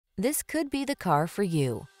This could be the car for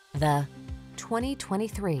you. The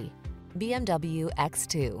 2023 BMW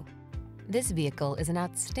X2. This vehicle is an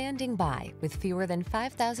outstanding buy with fewer than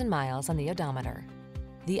 5,000 miles on the odometer.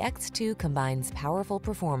 The X2 combines powerful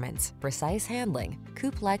performance, precise handling,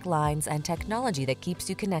 coupe-like lines, and technology that keeps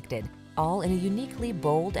you connected, all in a uniquely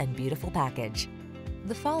bold and beautiful package.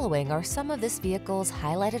 The following are some of this vehicle's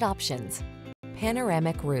highlighted options: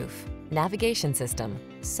 panoramic roof, navigation system,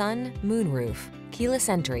 sun, moonroof, keyless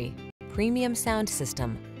entry, premium sound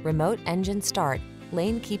system, remote engine start,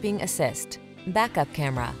 lane keeping assist, backup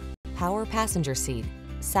camera, power passenger seat,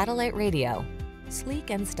 satellite radio. Sleek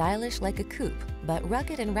and stylish like a coupe, but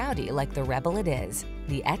rugged and rowdy like the rebel it is.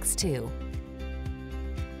 The X2.